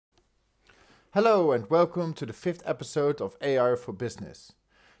Hello and welcome to the 5th episode of AI for Business.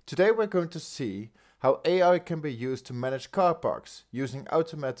 Today we're going to see how AI can be used to manage car parks using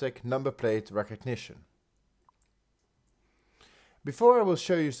automatic number plate recognition. Before I will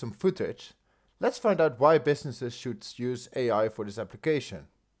show you some footage, let's find out why businesses should use AI for this application.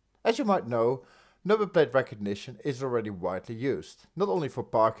 As you might know, number plate recognition is already widely used, not only for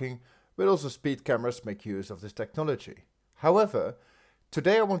parking, but also speed cameras make use of this technology. However,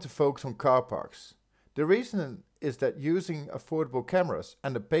 today I want to focus on car parks. The reason is that using affordable cameras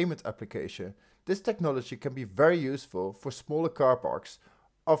and a payment application, this technology can be very useful for smaller car parks,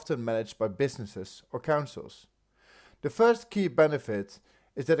 often managed by businesses or councils. The first key benefit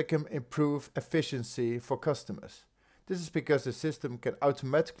is that it can improve efficiency for customers. This is because the system can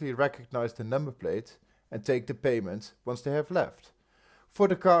automatically recognize the number plate and take the payment once they have left. For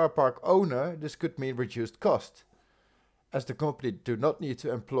the car park owner, this could mean reduced cost, as the company do not need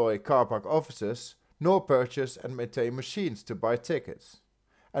to employ car park officers nor purchase and maintain machines to buy tickets.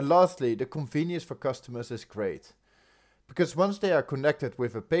 And lastly, the convenience for customers is great, because once they are connected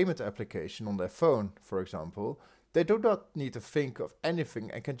with a payment application on their phone, for example, they do not need to think of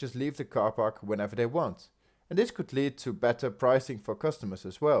anything and can just leave the car park whenever they want. And this could lead to better pricing for customers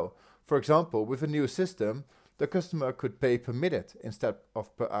as well. For example, with a new system, the customer could pay per minute instead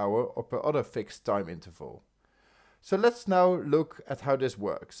of per hour or per other fixed time interval. So let's now look at how this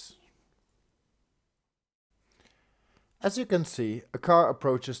works. As you can see, a car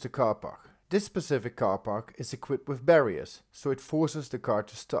approaches the car park. This specific car park is equipped with barriers, so it forces the car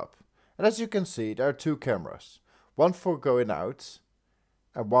to stop. And as you can see, there are two cameras, one for going out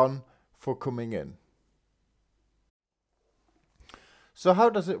and one for coming in. So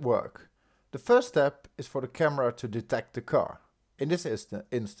how does it work? The first step is for the camera to detect the car. In this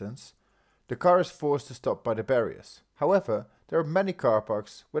instance, the car is forced to stop by the barriers. However, there are many car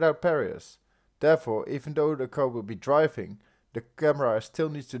parks without barriers. Therefore, even though the car will be driving, the camera still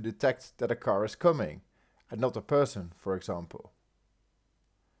needs to detect that a car is coming, and not a person, for example.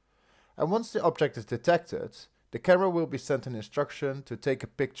 And once the object is detected, the camera will be sent an instruction to take a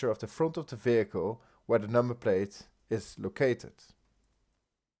picture of the front of the vehicle where the number plate is located.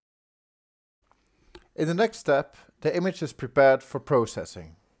 In the next step, the image is prepared for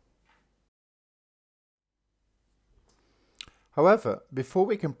processing. However, before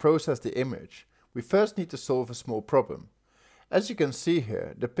we can process the image, we first need to solve a small problem. As you can see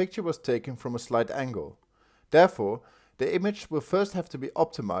here, the picture was taken from a slight angle. Therefore, the image will first have to be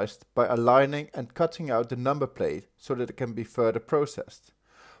optimized by aligning and cutting out the number plate so that it can be further processed.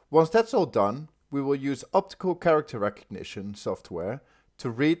 Once that's all done, we will use optical character recognition software to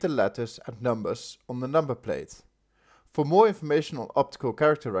read the letters and numbers on the number plate. For more information on optical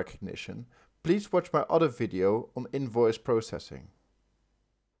character recognition, please watch my other video on invoice processing.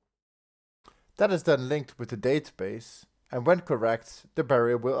 That is then linked with the database, and when correct, the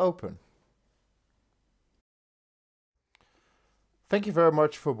barrier will open. Thank you very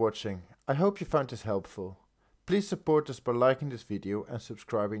much for watching. I hope you found this helpful. Please support us by liking this video and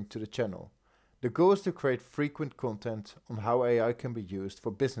subscribing to the channel. The goal is to create frequent content on how AI can be used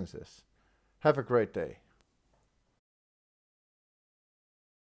for businesses. Have a great day.